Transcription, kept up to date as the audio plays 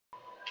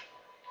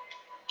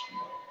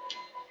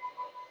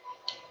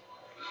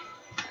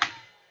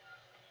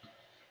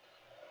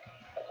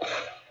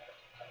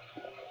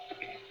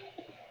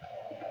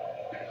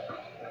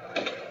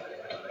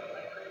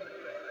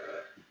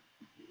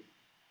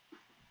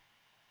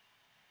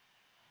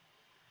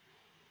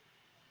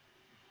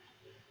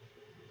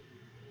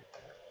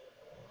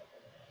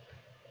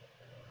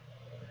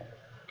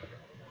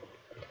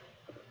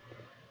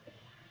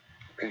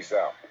Peace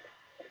out.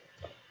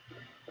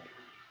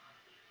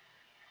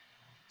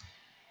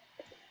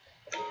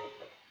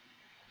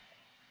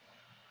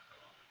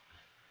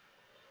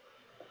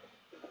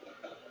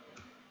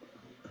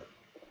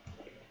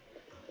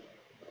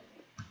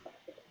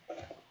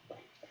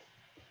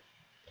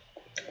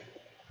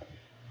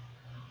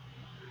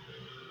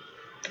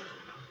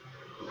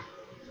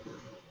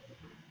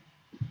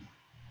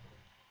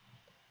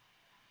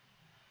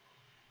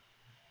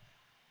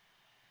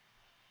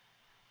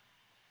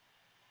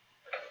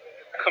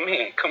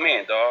 Come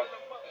in, dog.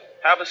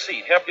 Have a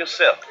seat. Help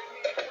yourself.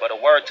 But a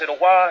word to the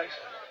wise,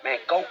 man,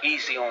 go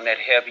easy on that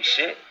heavy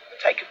shit.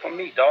 Take it from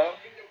me, dog.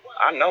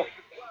 I know.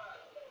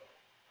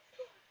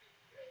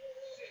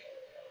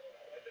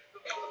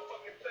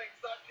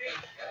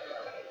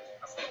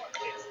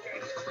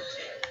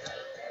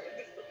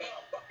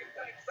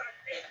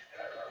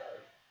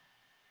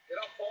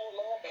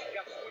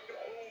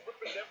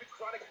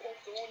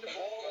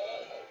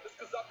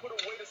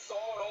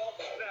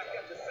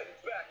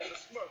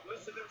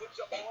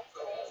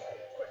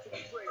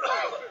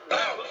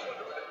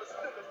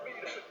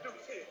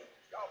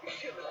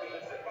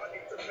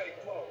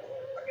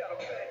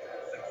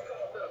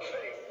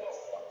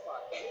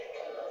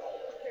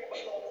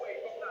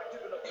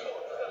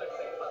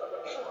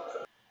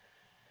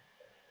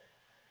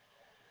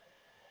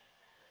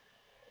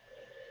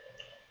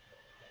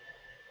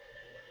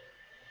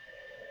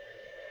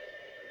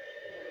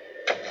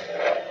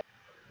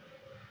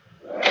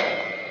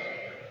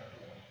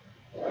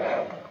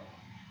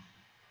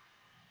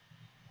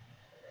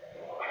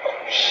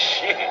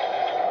 Shit.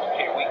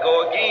 Here we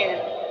go again.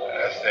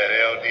 That's that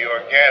LD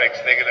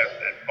Organics, nigga. That's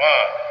that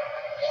bomb.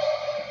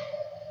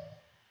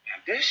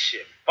 Man, this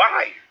shit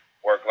fire.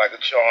 Work like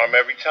a charm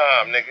every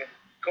time, nigga.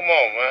 Come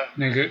on, man.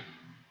 Nigga.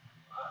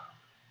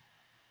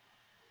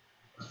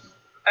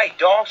 Hey,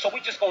 dog, so we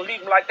just gonna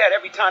leave them like that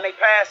every time they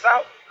pass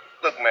out?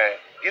 Look, man,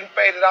 getting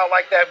faded out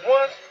like that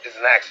once is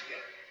an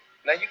accident.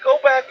 Now, you go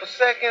back for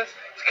seconds,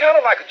 it's kind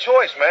of like a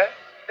choice, man.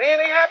 They in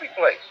a happy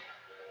place.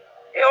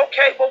 Yeah,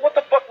 okay, but what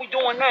the fuck we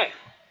doing now?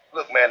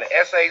 Look, man, the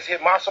SAs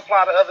hit my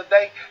supply the other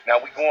day. Now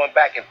we going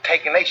back and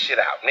taking they shit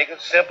out, nigga.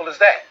 Simple as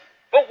that.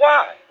 But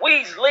why?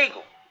 Weed's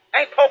legal.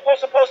 Ain't Popo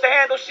supposed to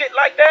handle shit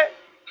like that?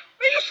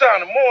 Man, you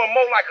sounding more and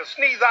more like a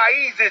sneeze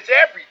IE's itch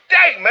every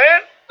day,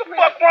 man. The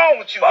fuck wrong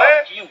with you,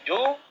 man? Fuck you,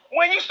 dude.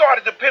 When you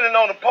started depending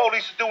on the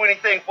police to do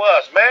anything for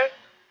us, man?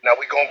 Now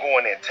we gonna go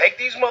in there and take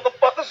these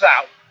motherfuckers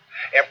out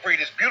and free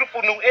this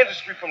beautiful new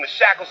industry from the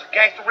shackles of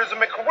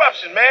gangsterism and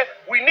corruption, man.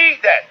 We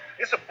need that.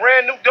 It's a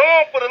brand new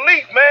dawn for the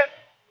leaf, man.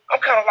 I'm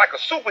kind of like a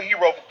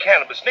superhero for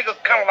cannabis. Nigga,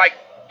 kind of like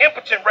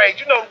Impotent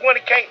Rage. You know the one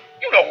that can't...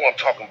 You know who I'm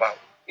talking about.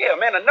 Yeah,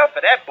 man, enough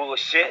of that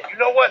bullshit. You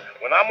know what?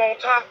 When I'm on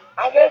top,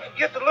 I won't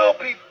forget the little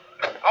people.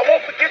 I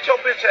won't forget your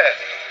bitch ass.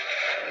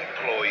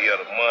 Employee of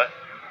the month.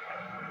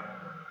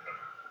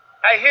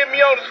 Hey, hit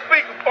me on the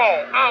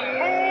speakerphone. I'm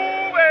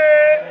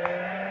moving.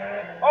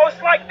 Oh,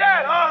 it's like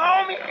that, huh,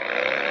 homie?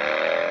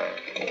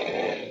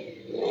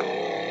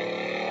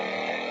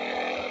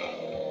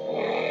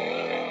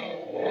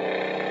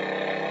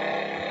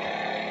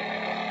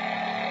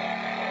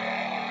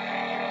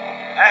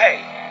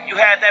 Hey, you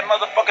had that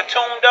motherfucker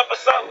tuned up or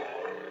something?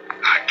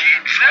 I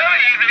keep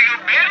telling you,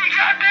 nigga, Benny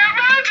got that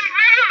magic,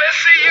 nigga. Let's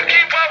see you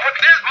keep up with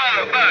this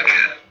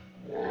motherfucker.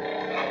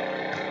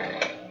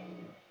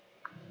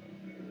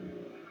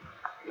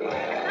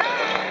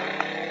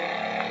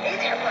 Hey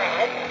there,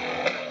 Brad.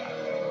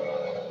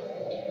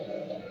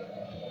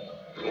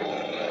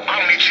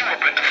 I'll meet you up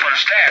at the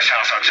first stash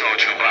house I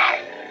told you about.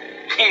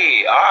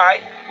 Yeah,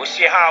 alright. Well,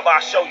 shit, how about I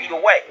show you the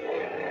way?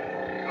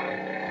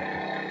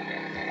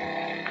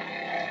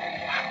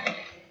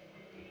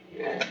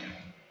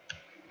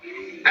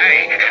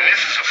 Hey, and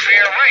this is a fair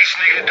race,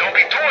 nigga. Don't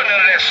be doing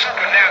none of that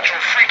supernatural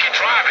freaky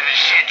driving and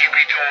shit you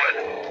be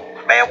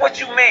doing. Man,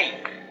 what you mean?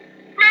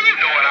 Man, you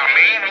know what I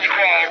mean when you go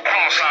all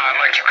cross-eyed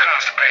like you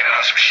constipated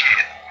or some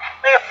shit.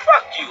 Man,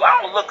 fuck you. I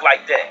don't look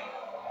like that.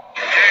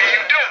 Yeah,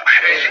 you do.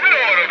 And you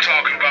know what I'm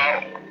talking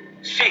about.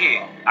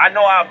 Shit, I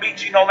know I'll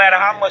beat you no matter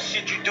how much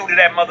shit you do to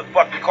that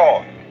motherfucking car.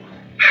 All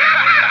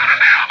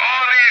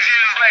these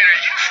years later,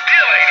 you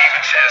still ain't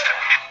even tested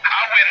me.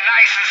 I went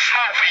nice and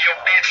slow for your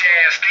bitch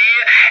ass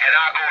then, and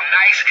I'll go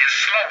nice and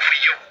slow for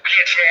your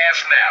bitch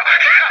ass now.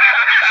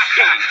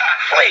 Shit,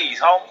 please,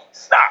 homie,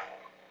 stop.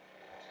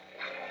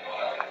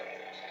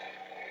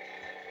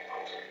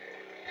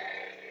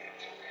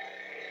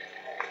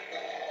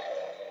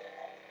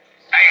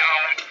 Hey,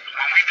 homie,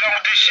 when we done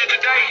with this shit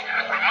today,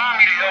 remind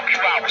me to help you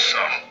out with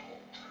something.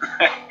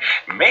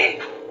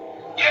 Me?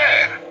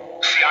 Yeah.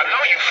 See, I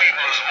know you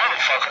feeble as a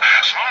motherfucker,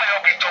 so I'm gonna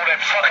help you throw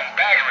that fucking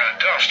bagger in a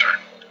dumpster.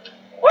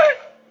 What?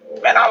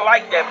 Man, I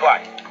like that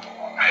bike.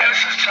 Man,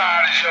 this is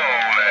tired as your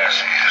old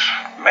ass is.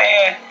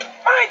 Man,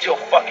 mind your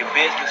fucking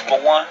business for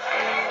one.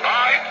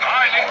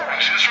 Alright, nigga.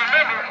 Just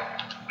remember,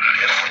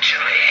 live with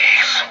your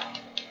legs.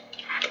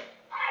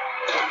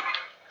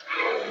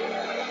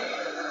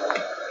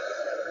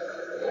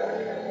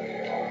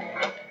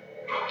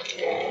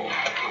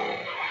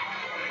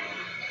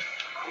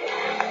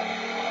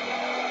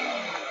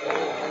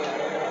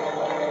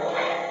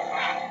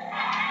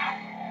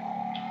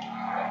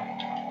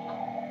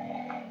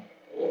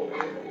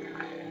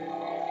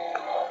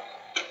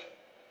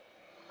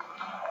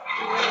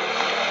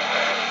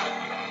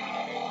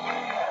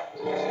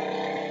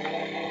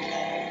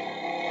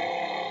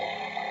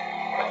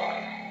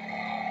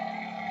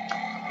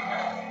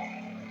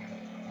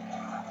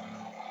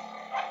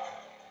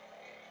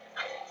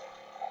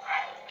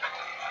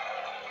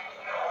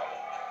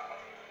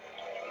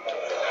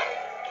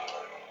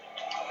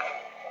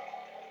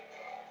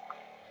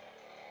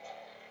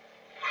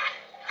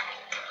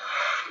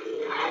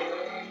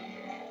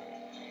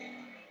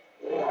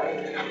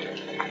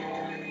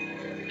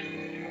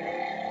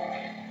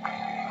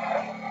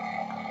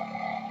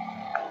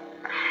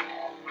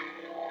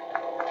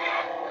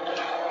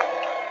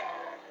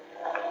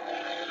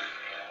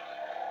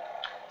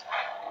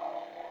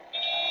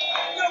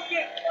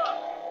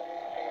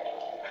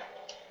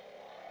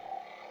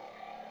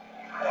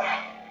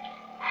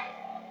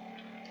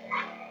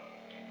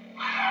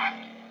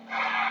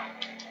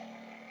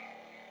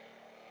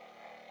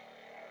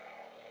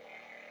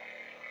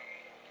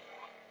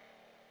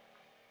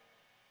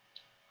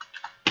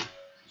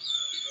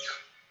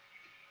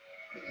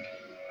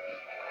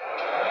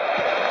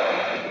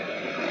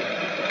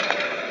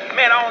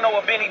 Man, I don't know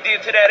what Benny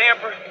did to that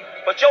Emperor,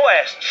 but your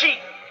ass cheap.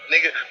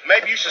 Nigga,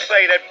 maybe you should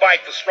save that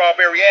bike for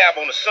Strawberry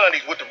Ave on the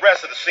Sundays with the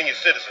rest of the senior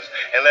citizens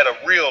and let a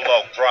real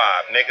loc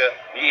drive, nigga.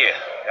 Yeah,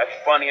 that's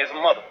funny as a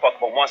motherfucker,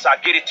 but once I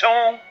get it to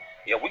him,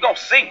 yeah, we gonna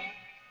see.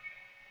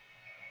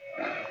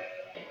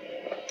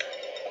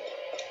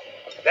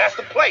 That's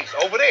the place,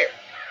 over there.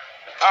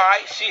 All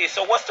right, shit,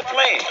 so what's the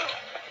plan?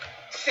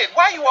 Shit,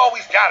 why you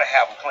always gotta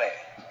have a plan?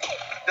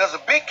 Does a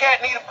big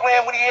cat need a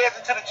plan when he heads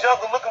into the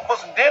jungle looking for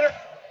some dinner?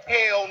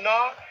 Hell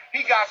nah,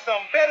 he got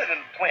something better than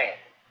a plan.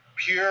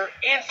 Pure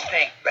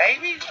instinct,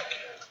 baby.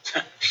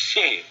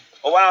 Shit,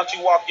 well, why don't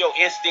you walk your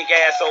instinct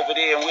ass over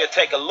there and we'll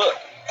take a look?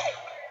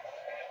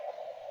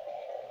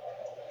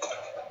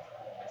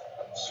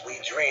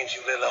 Sweet dreams,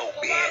 you little old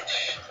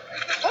bitch.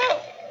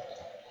 Oh.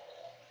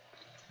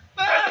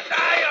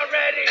 Die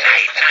already!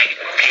 Night,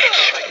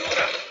 bitch!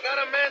 Got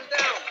a man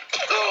down.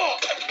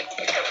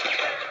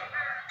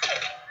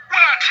 What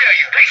I tell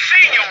you, they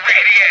seen your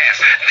rickety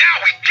ass. Now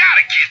we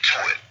gotta get to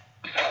it.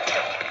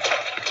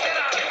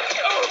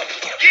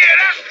 Yeah,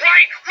 that's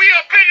right. We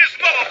up in this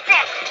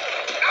motherfucker.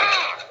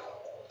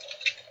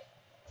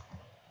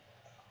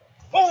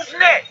 Who's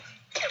next?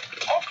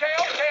 Okay,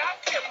 I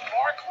see him,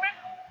 Marksman.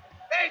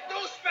 Hey,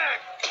 douchebag.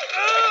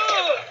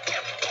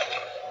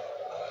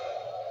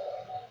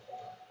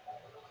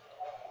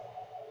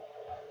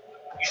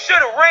 You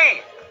should have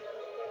ran.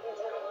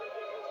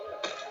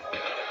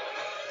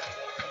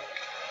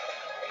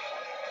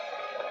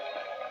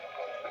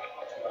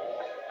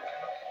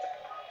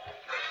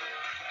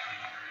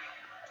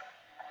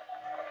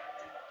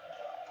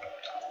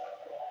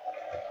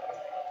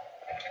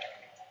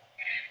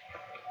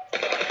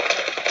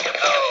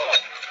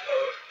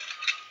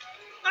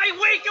 Ay,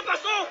 güey, ¿qué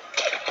pasó?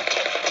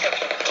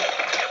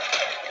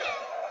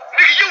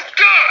 Nigga, you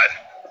done.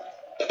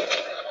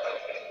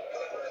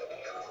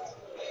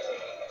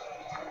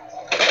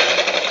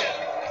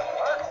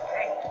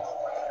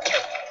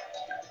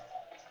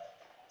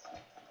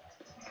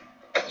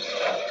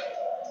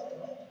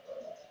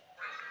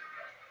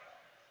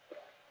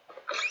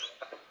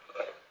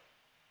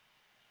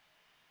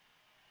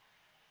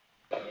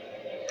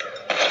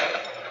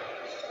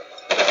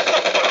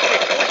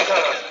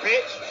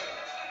 Bitch.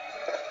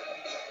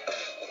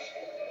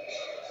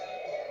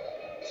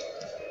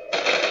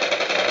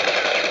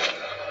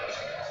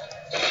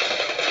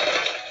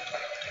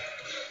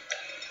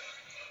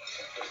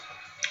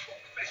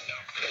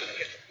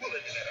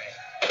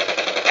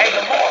 Hey,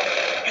 Lamar,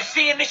 you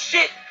seeing this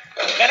shit?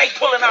 Man, they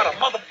pulling out a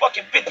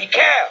motherfucking 50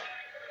 cal.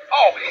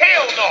 Oh,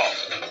 hell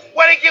no.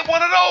 Where they get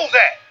one of those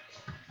at?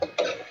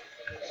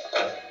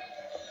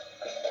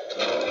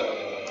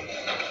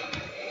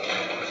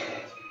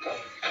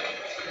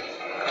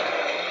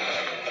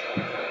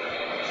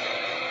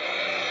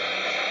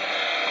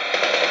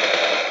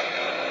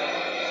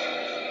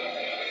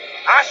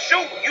 I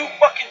shoot, you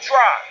fucking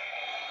drive.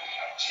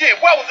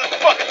 Shit, where was this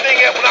fucking thing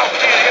at when I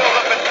was being held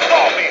up at the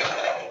sawmill?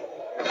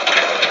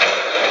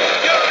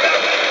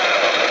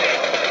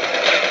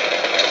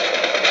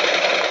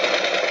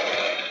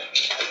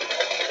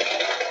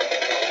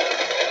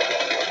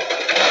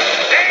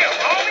 Damn,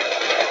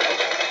 homie.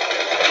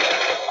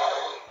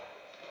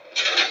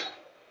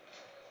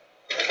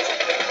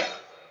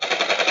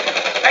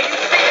 Hey, you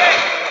see that?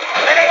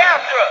 Man, they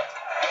after us.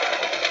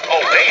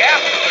 Oh, they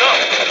after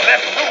us.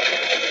 Let's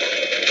move.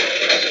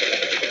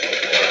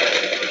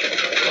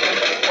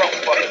 Bro,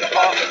 fucking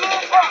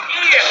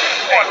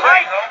Yeah, on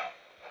right.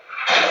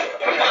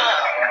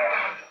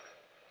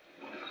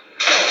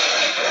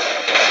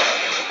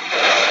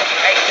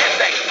 Hey,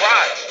 this ain't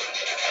right.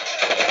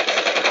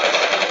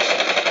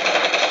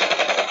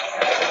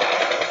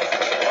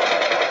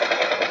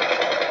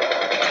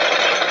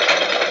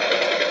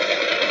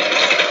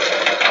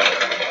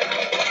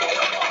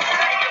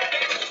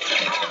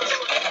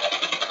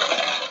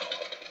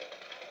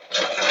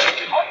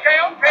 Okay,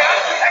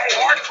 Hey,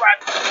 hard drive,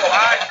 so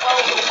eyes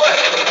closed or what?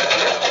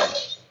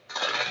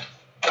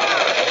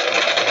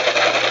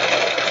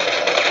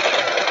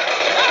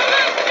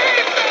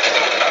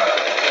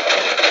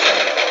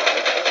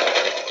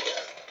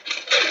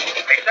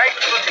 Hey, thanks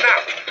for looking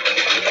out.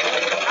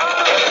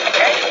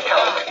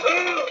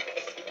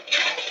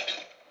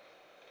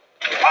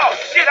 Oh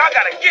shit, I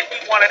gotta get me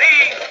one of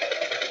these.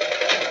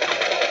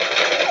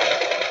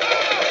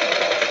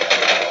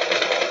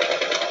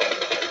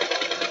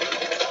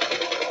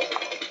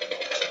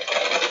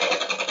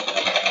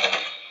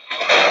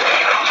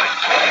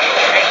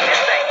 Hey,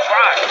 this ain't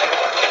right.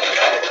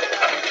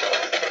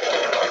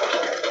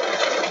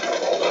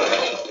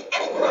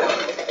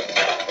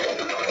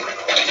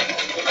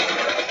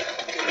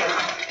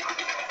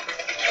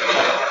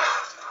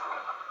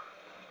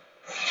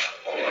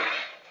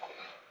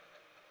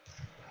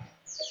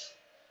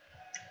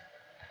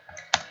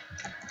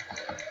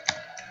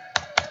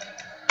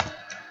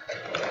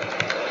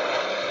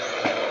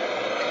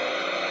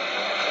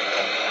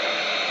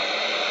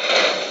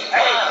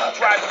 Hey, you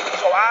driving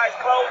with your eyes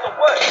closed or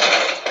what?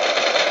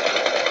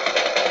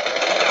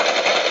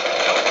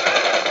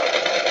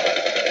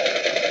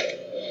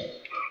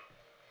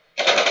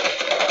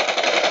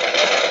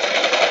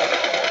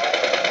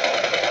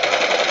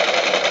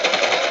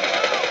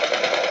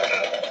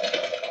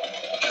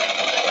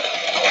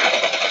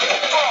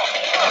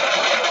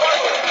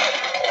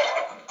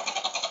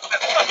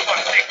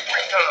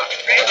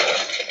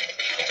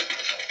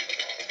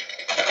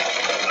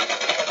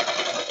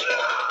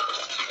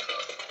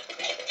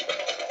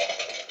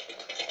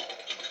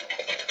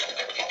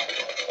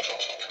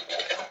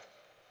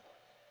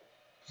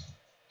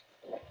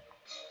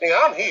 Nigga,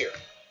 I'm here.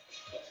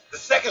 The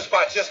second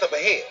spot just up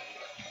ahead.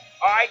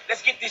 All right,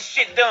 let's get this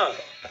shit done.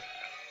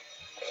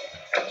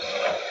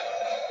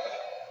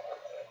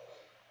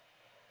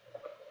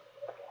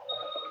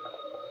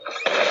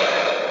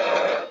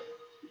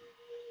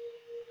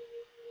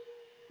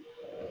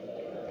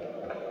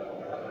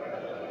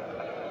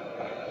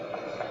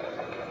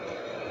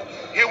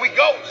 Here we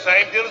go.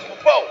 Same deal as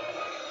before. All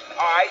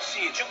right,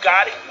 shit, you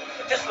got it.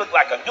 But this look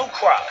like a new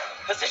crop,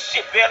 cause this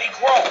shit barely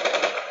grown.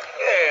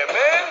 Yeah,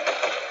 man.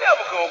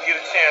 Never gonna get a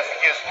chance to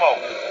get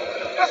smoked.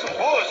 That's some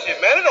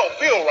bullshit, man. It don't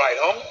feel right,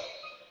 homie.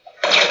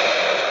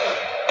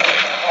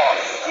 Oh,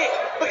 shit.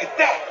 Look at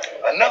that.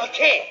 Another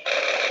can.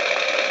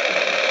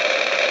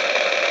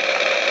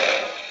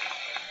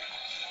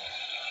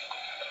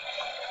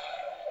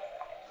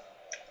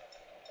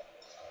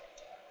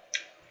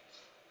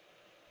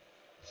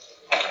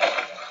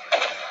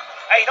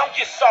 Hey, don't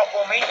get salt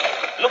on me.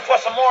 Look for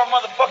some more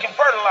motherfucking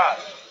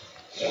fertilizer.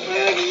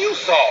 Man, nigga, you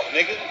salt,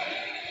 nigga.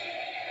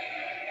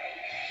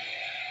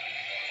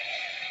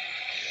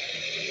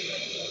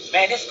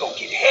 Man, this gonna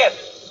get heavy.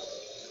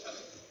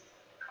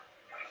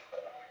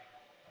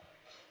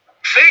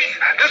 See?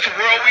 This the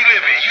world we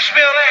live in. You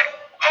smell that?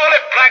 All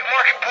that black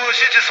market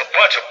bullshit, just a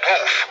bunch of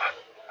boof.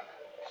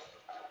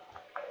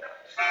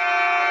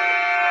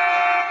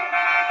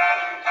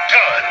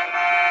 Done.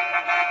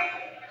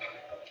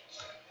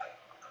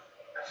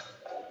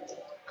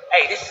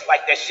 Hey, this is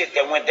like that shit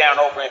that went down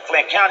over in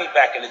Flint County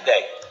back in the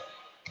day.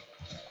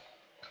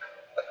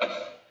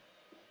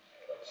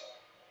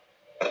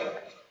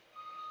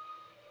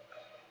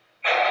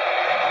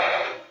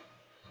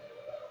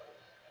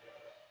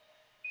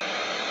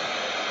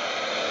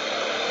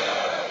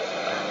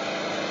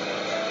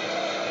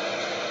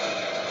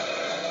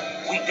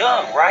 We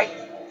done, right?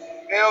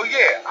 Hell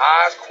yeah.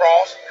 I's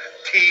crossed,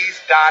 T's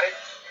dotted,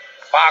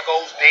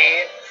 Fago's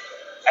dead.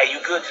 Hey, you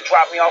good to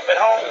drop me off at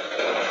home?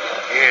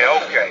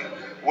 Yeah, okay.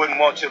 Wouldn't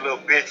want your little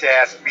bitch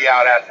ass to be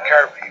out after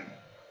curfew.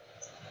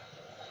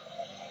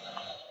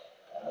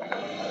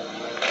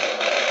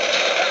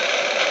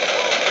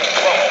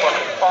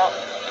 Motherfucking punk.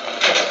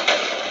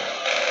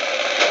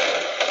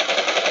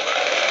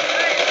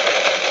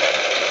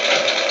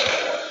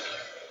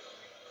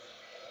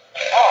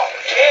 Oh,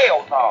 hell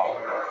no.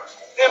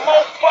 Them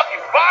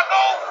motherfucking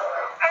Vagos?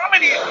 How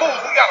many of these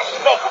fools we gotta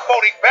smoke before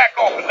they back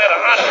off and let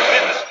an honest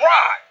business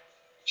ride?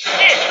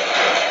 Shit.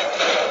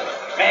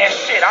 Man,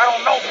 shit, I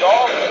don't know,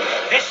 dog.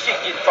 This shit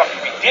getting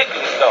fucking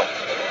ridiculous, though.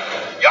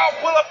 Y'all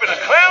pull up in a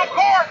clown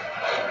car?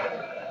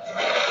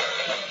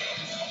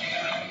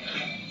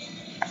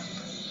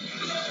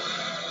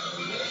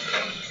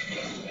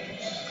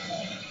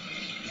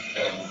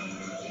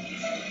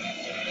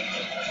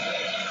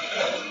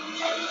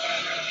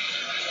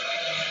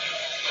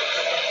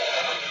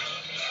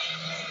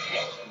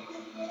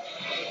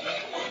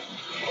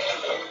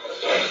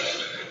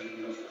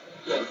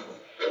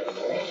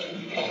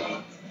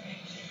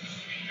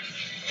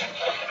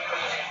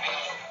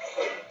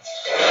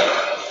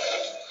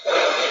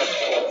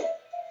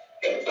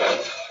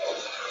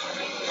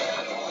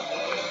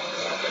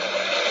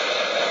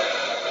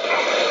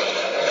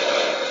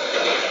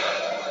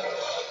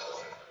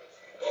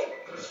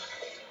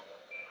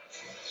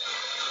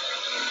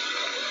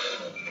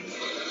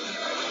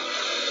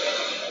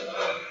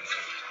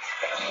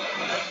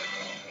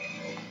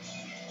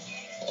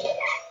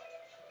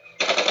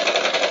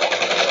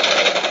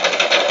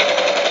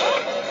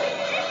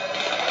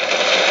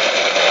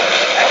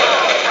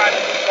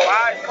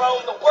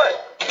 Closed or what?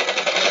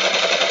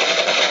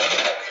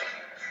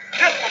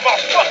 This from my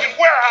fucking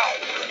warehouse.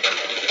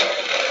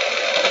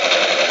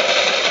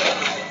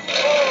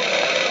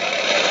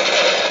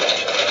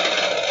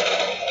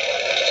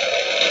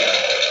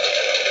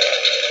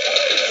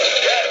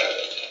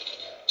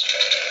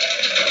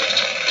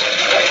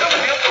 Hey, I'm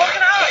real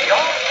fucking high,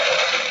 y'all.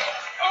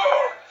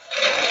 Oh,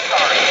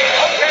 sorry.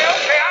 Okay,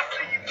 I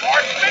see you,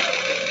 Marksman.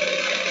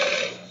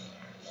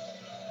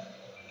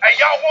 Hey,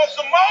 y'all want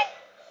some more?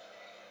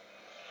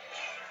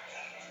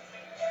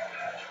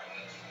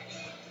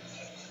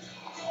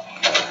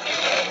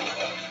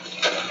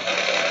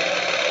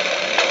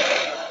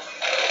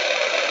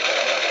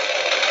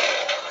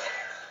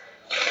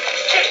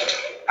 Shit.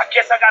 I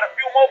guess I got a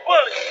few more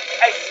bullets.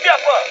 Hey, step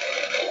up.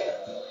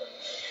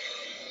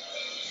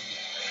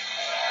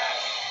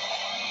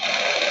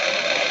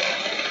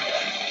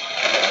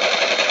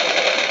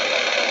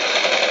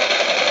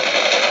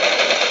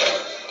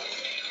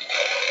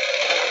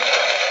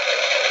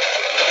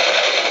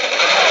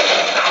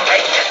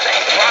 Hey, this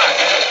ain't right.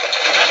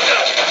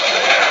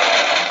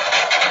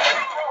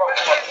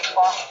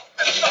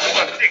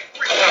 My dick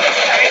 3 times.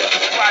 Hey,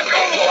 I go,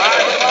 so I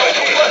don't know.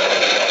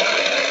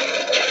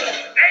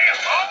 Damn,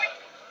 homie.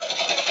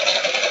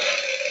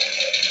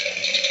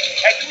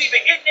 Hey, you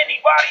even hitting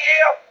anybody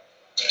else?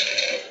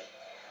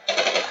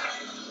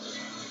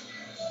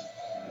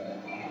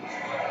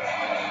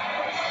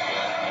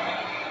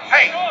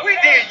 Hey, we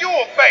did you a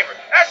favor.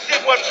 That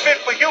shit wasn't fit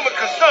for human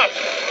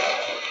consumption.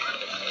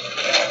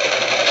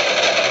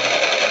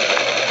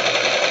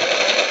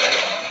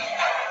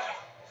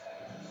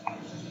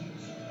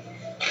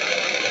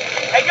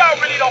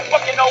 y'all really don't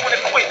fucking know when to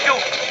quit, do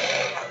you?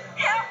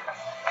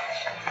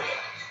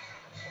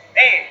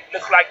 Man,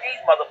 looks like these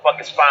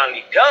motherfuckers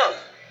finally done.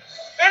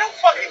 Man, don't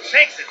fucking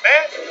jinx it,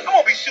 man. I'm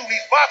gonna be shooting these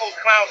Vagos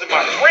clowns in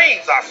my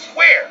dreams, I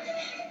swear.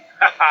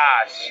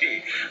 Haha,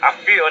 shit. I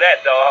feel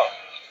that, dog.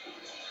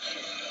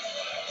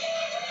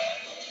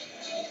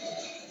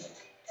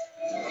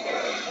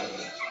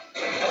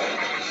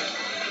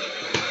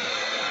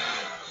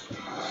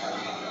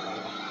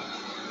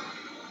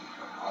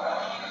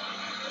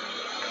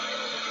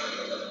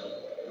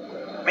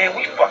 Man,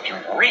 we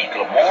fucking reek,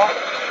 Lamar.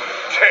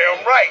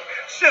 Damn right.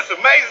 Shit's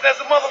amazing as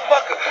a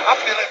motherfucker. I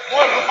feel at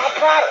one with my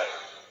product.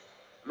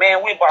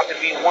 Man, we about to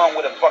be one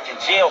with a fucking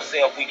jail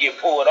cell if we get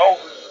pulled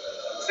over.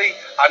 See,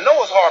 I know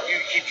it's hard for you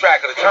to keep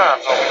track of the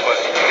times, homie, but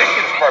this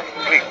shit's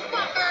perfectly legal.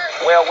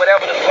 Well,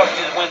 whatever the fuck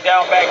just went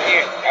down back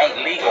there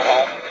ain't legal,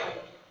 homie.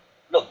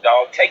 Look,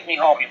 dog, take me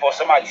home before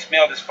somebody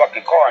smell this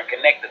fucking car and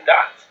connect the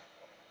dots.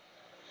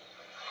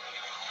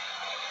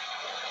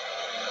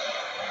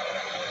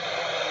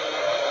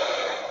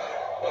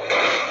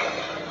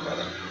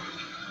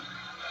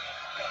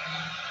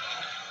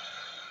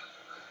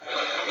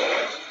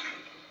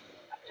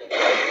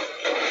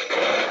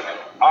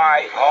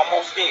 Alright,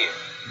 almost there.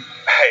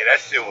 Hey, that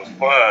shit was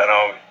fun,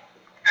 homie.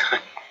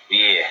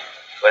 Yeah,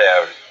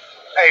 whatever.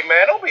 Hey,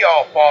 man, don't be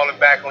all falling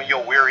back on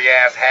your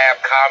weary-ass half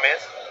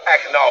comments,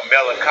 acting all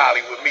melancholy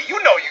with me. You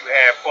know you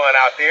had fun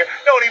out there.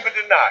 Don't even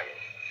deny it.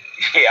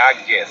 Yeah, I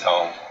guess,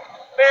 homie.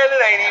 Man,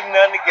 it ain't even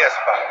nothing to guess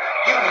about.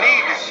 You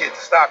need this shit to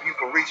stop you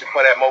from reaching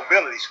for that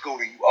mobility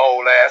scooter, you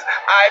old ass.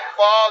 I'd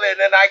fall and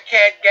then I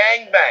can't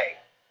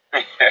gangbang.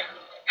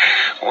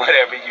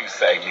 Whatever you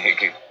say,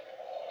 nigga.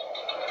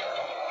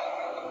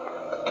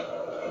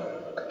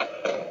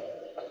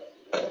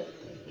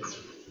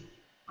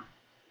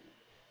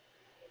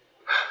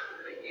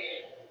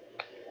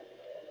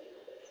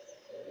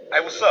 Hey,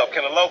 what's up?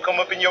 Can a low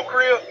come up in your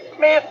crib?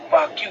 Man,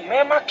 fuck you,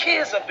 man. My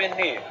kids up in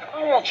there. I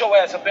don't want your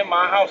ass up in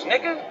my house,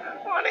 nigga.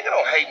 Oh, nigga,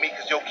 don't hate me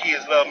because your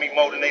kids love me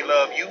more than they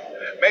love you.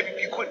 Maybe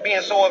if you quit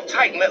being so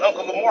uptight and let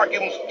Uncle Lamar give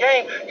them some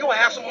game, you will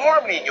have some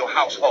harmony in your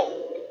household.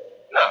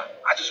 Nah,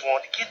 I just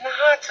wanted to get in the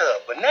hot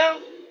tub, but now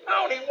I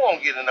don't even want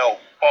to get in no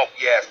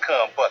funky ass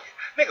cum bucket.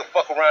 Nigga,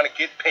 fuck around and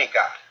get pink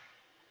eye.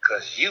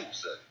 Cause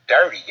you's a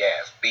dirty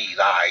ass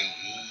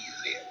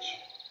B-I-E-Z.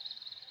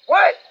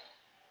 What?